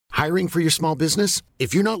Hiring for your small business?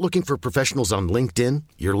 If you're not looking for professionals on LinkedIn,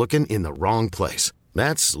 you're looking in the wrong place.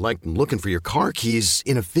 That's like looking for your car keys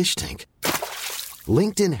in a fish tank.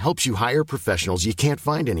 LinkedIn helps you hire professionals you can't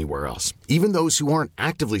find anywhere else, even those who aren't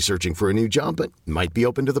actively searching for a new job but might be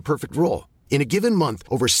open to the perfect role. In a given month,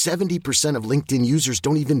 over 70% of LinkedIn users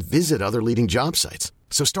don't even visit other leading job sites.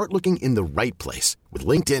 So start looking in the right place. With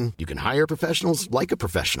LinkedIn, you can hire professionals like a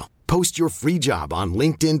professional. Post your free job on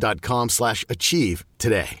linkedin.com/achieve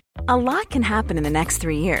today. A lot can happen in the next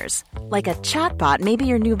 3 years. Like a chatbot may be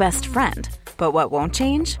your new best friend. But what won't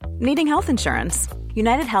change? Needing health insurance.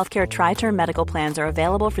 United Healthcare Tri-Term Medical Plans are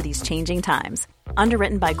available for these changing times.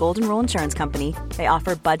 Underwritten by Golden Rule Insurance Company, they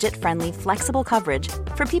offer budget-friendly, flexible coverage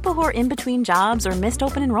for people who are in between jobs or missed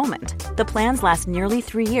open enrollment. The plans last nearly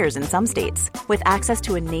 3 years in some states, with access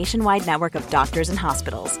to a nationwide network of doctors and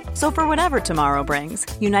hospitals. So for whatever tomorrow brings,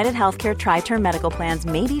 United Healthcare Tri-Term Medical Plans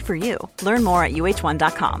may be for you. Learn more at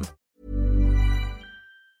uh1.com.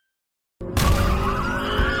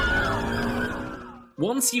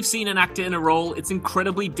 Once you've seen an actor in a role, it's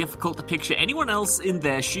incredibly difficult to picture anyone else in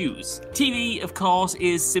their shoes. TV, of course,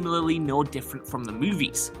 is similarly no different from the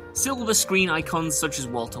movies. Silver screen icons such as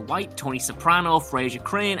Walter White, Tony Soprano, Frasier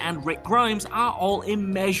Crane, and Rick Grimes are all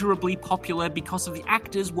immeasurably popular because of the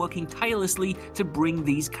actors working tirelessly to bring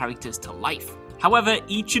these characters to life. However,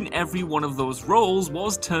 each and every one of those roles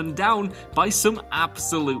was turned down by some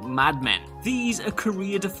absolute madmen. These are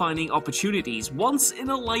career-defining opportunities,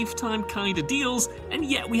 once-in-a-lifetime kind of deals, and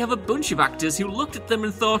yet we have a bunch of actors who looked at them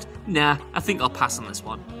and thought, nah, I think I'll pass on this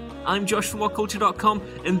one. I'm Josh from WhatCulture.com,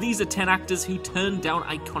 and these are 10 actors who turned down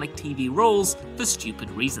iconic TV roles for stupid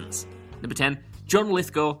reasons. Number 10, John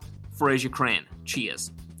Lithgow, Frasier Crane. Cheers.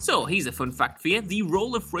 So, here's a fun fact for you. The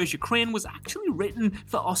role of Frasier Crane was actually written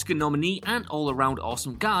for Oscar nominee and all-around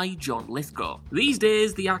awesome guy, John Lithgow. These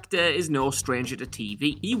days, the actor is no stranger to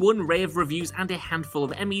TV. He won rave reviews and a handful of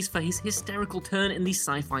Emmys for his hysterical turn in the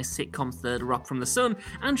sci-fi sitcom Third Rock from the Sun,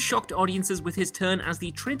 and shocked audiences with his turn as the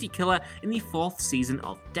Trinity Killer in the 4th season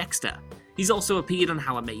of Dexter. He's also appeared on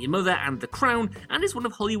How I Met Your Mother and The Crown, and is one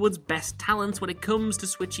of Hollywood's best talents when it comes to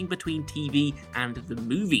switching between TV and the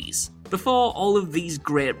movies. Before all of these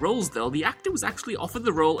great roles though, the actor was actually offered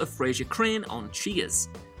the role of Frasier Crane on Cheers.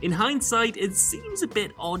 In hindsight, it seems a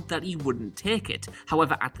bit odd that he wouldn't take it.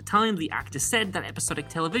 However, at the time, the actor said that episodic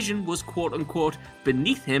television was quote-unquote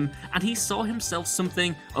beneath him, and he saw himself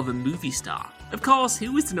something of a movie star. Of course,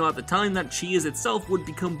 who was to know at the time that Cheers itself would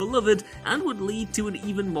become beloved and would lead to an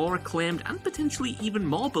even more acclaimed and potentially even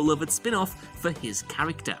more beloved spin-off for his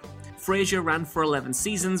character. Frasier ran for 11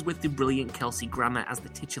 seasons with the brilliant Kelsey Grammer as the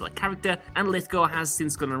titular character, and Lithgow has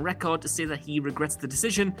since gone on record to say that he regrets the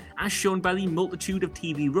decision, as shown by the multitude of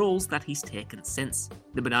TV roles that he's taken since.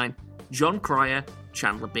 Number 9. Jon Cryer,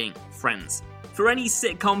 Chandler Bing. Friends. For any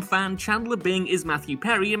sitcom fan, Chandler Bing is Matthew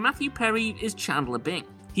Perry, and Matthew Perry is Chandler Bing.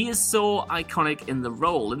 He is so iconic in the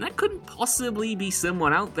role, and there couldn't possibly be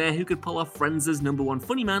someone out there who could pull off Friends' #1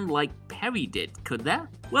 funny man like Perry did, could there?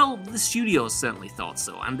 Well, the studios certainly thought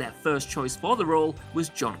so, and their first choice for the role was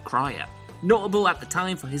Jon Cryer. Notable at the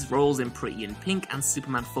time for his roles in Pretty in Pink and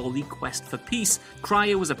Superman 4: The Quest for Peace,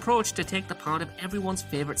 Cryer was approached to take the part of everyone's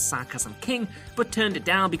favourite sarcasm king, but turned it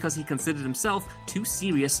down because he considered himself too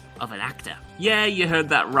serious of an actor. Yeah, you heard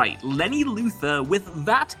that right. Lenny Luthor, with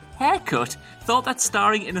that haircut, thought that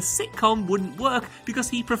starring in a sitcom wouldn't work because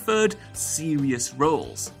he preferred serious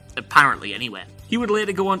roles. Apparently, anyway. He would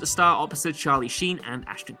later go on to star opposite Charlie Sheen and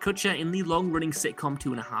Ashton Kutcher in the long-running sitcom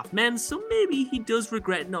 2.5 Men, so maybe he does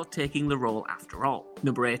regret not taking the role after all.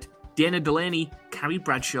 Number 8. Dana Delany, Carrie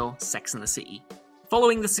Bradshaw, Sex and the City.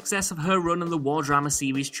 Following the success of her run on the war drama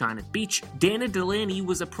series China Beach, Dana Delany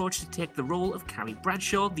was approached to take the role of Carrie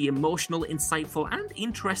Bradshaw, the emotional, insightful, and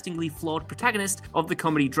interestingly flawed protagonist of the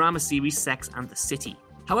comedy drama series Sex and the City.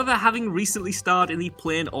 However, having recently starred in the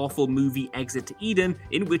plain awful movie Exit to Eden,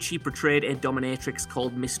 in which she portrayed a dominatrix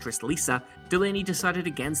called Mistress Lisa, Delany decided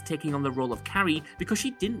against taking on the role of Carrie because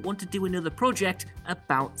she didn't want to do another project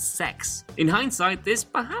about sex. In hindsight, this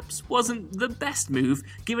perhaps wasn't the best move,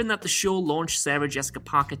 given that the show launched Sarah Jessica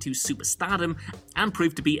Parker to superstardom and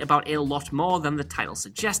proved to be about a lot more than the title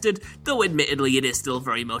suggested, though admittedly it is still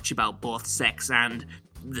very much about both sex and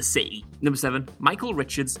the city. Number 7. Michael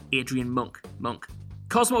Richards, Adrian Monk.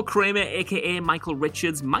 Cosmo Kramer, aka Michael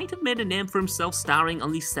Richards, might have made a name for himself starring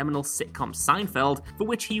on the seminal sitcom Seinfeld, for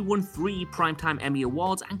which he won 3 Primetime Emmy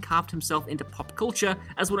Awards and carved himself into pop culture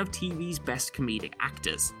as one of TV's best comedic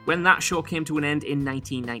actors. When that show came to an end in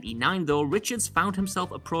 1999, though, Richards found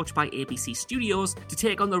himself approached by ABC Studios to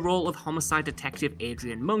take on the role of homicide detective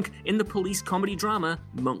Adrian Monk in the police comedy drama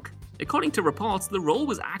Monk. According to reports, the role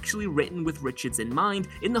was actually written with Richards in mind,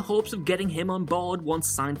 in the hopes of getting him on board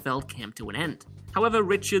once Seinfeld came to an end. However,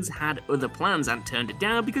 Richards had other plans and turned it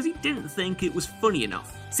down because he didn't think it was funny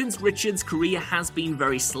enough. Since Richards' career has been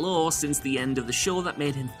very slow since the end of the show that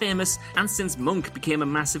made him famous, and since Monk became a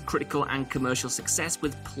massive critical and commercial success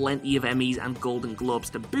with plenty of Emmys and Golden Globes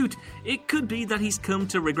to boot, it could be that he's come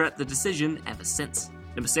to regret the decision ever since.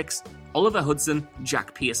 Number 6. Oliver Hudson,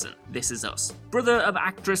 Jack Pearson, This Is Us. Brother of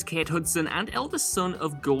actress Kate Hudson and eldest son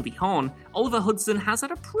of Goldie Hawn, Oliver Hudson has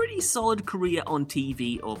had a pretty solid career on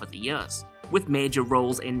TV over the years. With major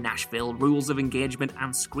roles in Nashville, Rules of Engagement,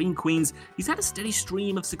 and Scream Queens, he's had a steady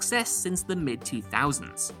stream of success since the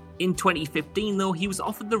mid-2000s. In 2015, though, he was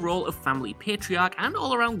offered the role of family patriarch and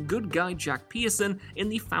all-around good guy Jack Pearson in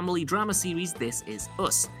the family drama series This Is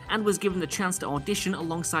Us, and was given the chance to audition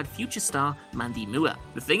alongside future star Mandy Moore.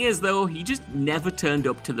 The thing is, though, he just never turned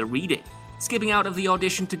up to the reading. Skipping out of the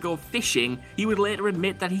audition to go fishing, he would later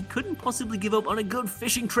admit that he couldn't possibly give up on a good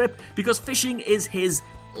fishing trip because fishing is his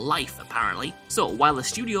life, apparently. So, while the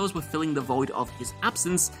studios were filling the void of his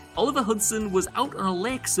absence, Oliver Hudson was out on a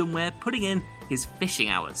lake somewhere putting in his fishing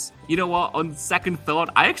hours. You know what, on second thought,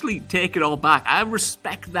 I actually take it all back. I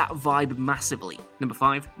respect that vibe massively. Number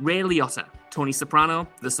 5, Ray Liotta, Tony Soprano,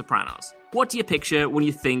 The Sopranos. What do you picture when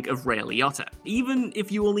you think of Ray Liotta? Even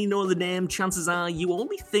if you only know the name, chances are you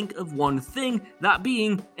only think of one thing, that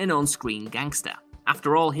being an on-screen gangster.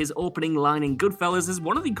 After all, his opening line in Goodfellas is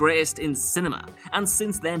one of the greatest in cinema, and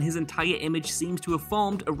since then his entire image seems to have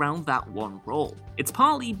formed around that one role. It's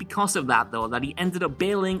partly because of that, though, that he ended up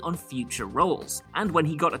bailing on future roles, and when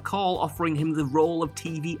he got a call offering him the role of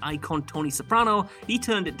TV icon Tony Soprano, he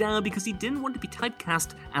turned it down because he didn't want to be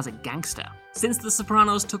typecast as a gangster. Since The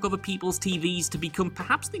Sopranos took over people's TVs to become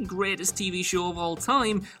perhaps the greatest TV show of all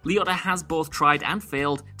time, Liotta has both tried and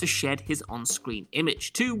failed to shed his on-screen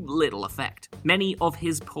image, to little effect. Many of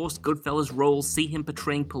his post-Goodfellas roles see him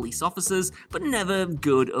portraying police officers, but never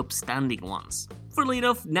good, upstanding ones. Funnily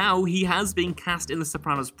enough, now he has been cast in The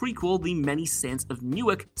Sopranos prequel, The Many Saints of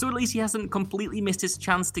Newark, so at least he hasn't completely missed his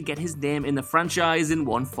chance to get his name in the franchise in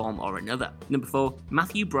one form or another. Number 4,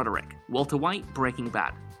 Matthew Broderick, Walter White, Breaking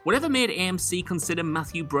Bad. Whatever made AMC consider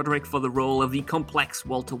Matthew Broderick for the role of the complex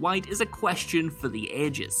Walter White is a question for the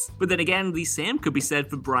ages. But then again, the same could be said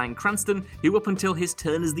for Bryan Cranston, who up until his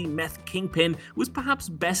turn as the meth kingpin was perhaps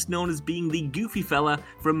best known as being the goofy fella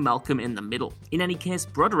from Malcolm in the Middle. In any case,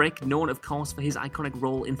 Broderick, known of course for his iconic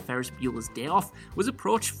role in Ferris Bueller's Day Off, was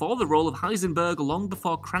approached for the role of Heisenberg long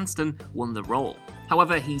before Cranston won the role.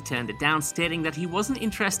 However, he turned it down, stating that he wasn't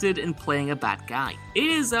interested in playing a bad guy. It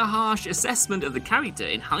is a harsh assessment of the character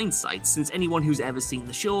in hindsight, since anyone who's ever seen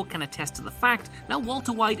the show can attest to the fact that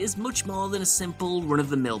Walter White is much more than a simple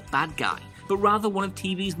run-of-the-mill bad guy, but rather one of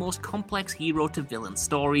TV's most complex hero-to-villain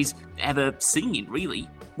stories ever seen, really.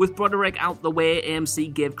 With Broderick out the way,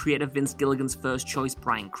 AMC gave creator Vince Gilligan's first choice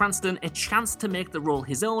Bryan Cranston a chance to make the role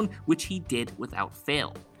his own, which he did without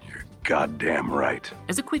fail. Goddamn right.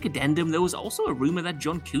 As a quick addendum, there was also a rumor that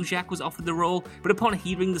John Cusack was offered the role, but upon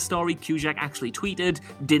hearing the story, Cusack actually tweeted,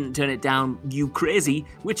 "Didn't turn it down, you crazy,"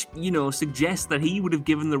 which, suggests that he would have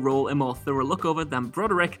given the role a more thorough look over than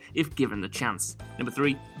Broderick if given the chance. Number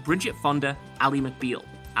 3, Bridget Fonda, Ally McBeal.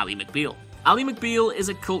 Ally McBeal. Ally McBeal is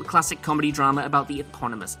a cult classic comedy drama about the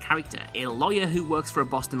eponymous character, a lawyer who works for a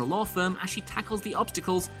Boston law firm as she tackles the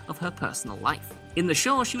obstacles of her personal life. In the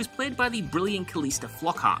show, she was played by the brilliant Calista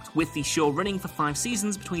Flockhart, with the show running for 5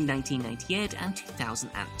 seasons between 1998 and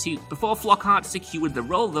 2002. Before Flockhart secured the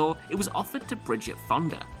role, though, it was offered to Bridget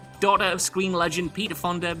Fonda. Daughter of screen legend Peter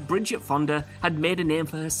Fonda, Bridget Fonda had made a name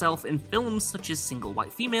for herself in films such as Single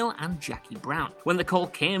White Female and Jackie Brown. When the call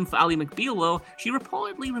came for Ally McBeal, though, she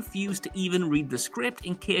reportedly refused to even read the script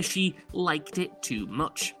in case she liked it too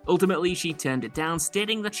much. Ultimately, she turned it down,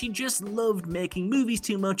 stating that she just loved making movies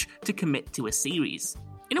too much to commit to a series.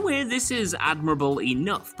 In a way, this is admirable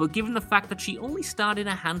enough, but given the fact that she only starred in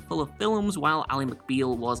a handful of films while Ally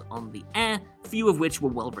McBeal was on the air, few of which were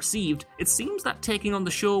well received, it seems that taking on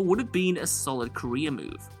the show would have been a solid career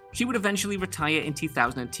move. She would eventually retire in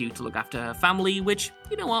 2002 to look after her family, which,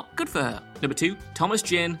 you know what, good for her. Number 2, Thomas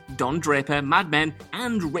Jane, Don Draper, Mad Men,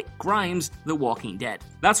 and Rick Grimes, The Walking Dead.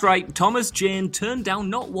 That's right, Thomas Jane turned down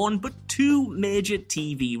not one, but 2 major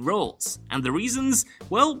TV roles. And the reasons?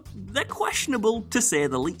 Well, they're questionable to say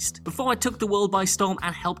the least. Before it took the world by storm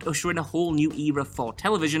and helped usher in a whole new era for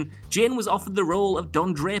television, Jane was offered the role of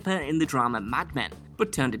Don Draper in the drama Mad Men,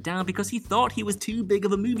 but turned it down because he thought he was too big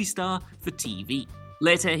of a movie star for TV.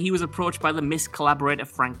 Later, he was approached by the Mist collaborator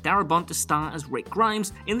Frank Darabont to star as Rick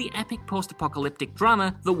Grimes in the epic post-apocalyptic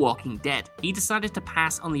drama The Walking Dead. He decided to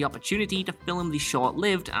pass on the opportunity to film the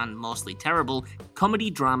short-lived, and mostly terrible,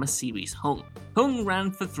 comedy-drama series Hung. Hung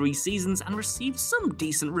ran for 3 seasons and received some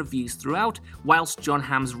decent reviews throughout, whilst Jon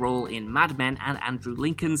Hamm's role in Mad Men and Andrew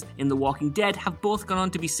Lincoln's in The Walking Dead have both gone on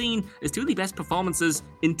to be seen as 2 of the best performances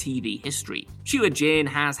in TV history. Stuart Jane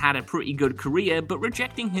has had a pretty good career, but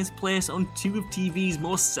rejecting his place on 2 of TV's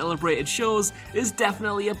most celebrated shows is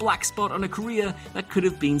definitely a black spot on a career that could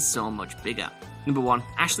have been so much bigger. Number 1,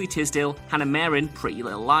 Ashley Tisdale, Hannah Marin, Pretty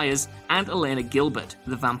Little Liars, and Elena Gilbert,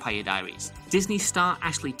 The Vampire Diaries. Disney star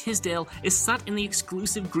Ashley Tisdale is sat in the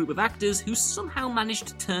exclusive group of actors who somehow managed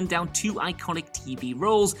to turn down 2 iconic TV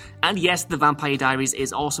roles, and yes, The Vampire Diaries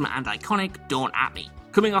is awesome and iconic, don't at me.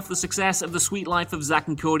 Coming off the success of The Sweet Life of Zack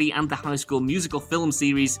and Cody and the High School Musical film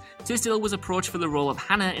series, Tisdale was approached for the role of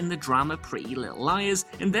Hannah in the drama Pretty Little Liars,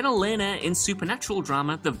 and then Elena in supernatural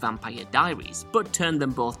drama The Vampire Diaries, but turned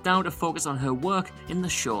them both down to focus on her work in the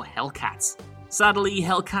show Hellcats. Sadly,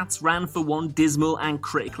 Hellcats ran for 1 dismal and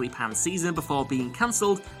critically panned season before being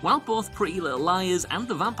cancelled, while both Pretty Little Liars and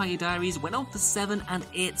The Vampire Diaries went on for 7 and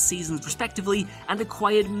 8 seasons respectively and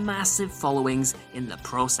acquired massive followings in the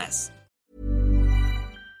process.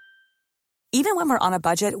 Even when we're on a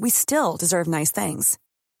budget, we still deserve nice things.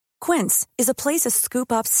 Quince is a place to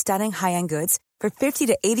scoop up stunning high-end goods for 50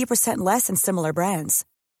 to 80% less than similar brands.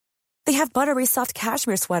 They have buttery soft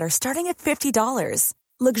cashmere sweaters starting at $50,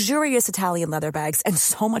 luxurious Italian leather bags, and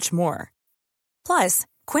so much more. Plus,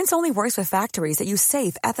 Quince only works with factories that use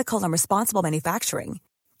safe, ethical, and responsible manufacturing.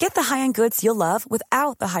 Get the high-end goods you'll love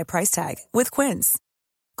without the high price tag with Quince.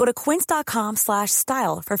 Go to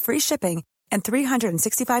quince.com/style for free shipping and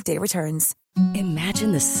 365-day returns.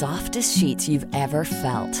 Imagine the softest sheets you've ever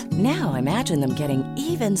felt. Now imagine them getting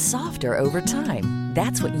even softer over time.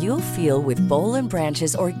 That's what you'll feel with Boll &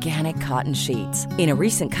 Branch's organic cotton sheets. In a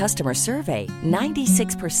recent customer survey,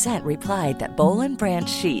 96% replied that Boll & Branch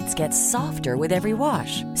sheets get softer with every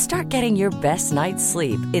wash. Start getting your best night's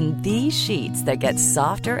sleep in these sheets that get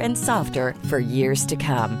softer and softer for years to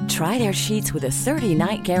come. Try their sheets with a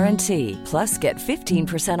 30-night guarantee. Plus, get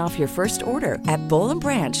 15% off your first order at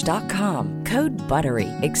bollandbranch.com. Code BUTTERY.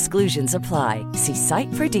 Exclusions apply. See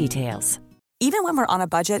site for details. Even when we're on a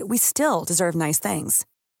budget, we still deserve nice things.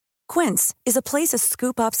 Quince is a place to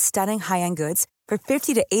scoop up stunning high-end goods for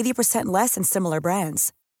 50 to 80% less than similar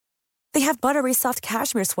brands. They have buttery soft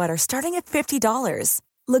cashmere sweaters starting at $50,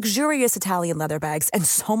 luxurious Italian leather bags, and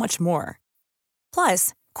so much more.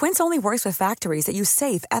 Plus, Quince only works with factories that use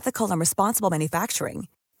safe, ethical, and responsible manufacturing.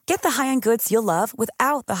 Get the high-end goods you'll love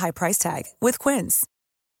without the high price tag with Quince.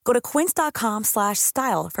 Go to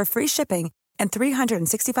quince.com/style for free shipping and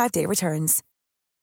 365-day returns.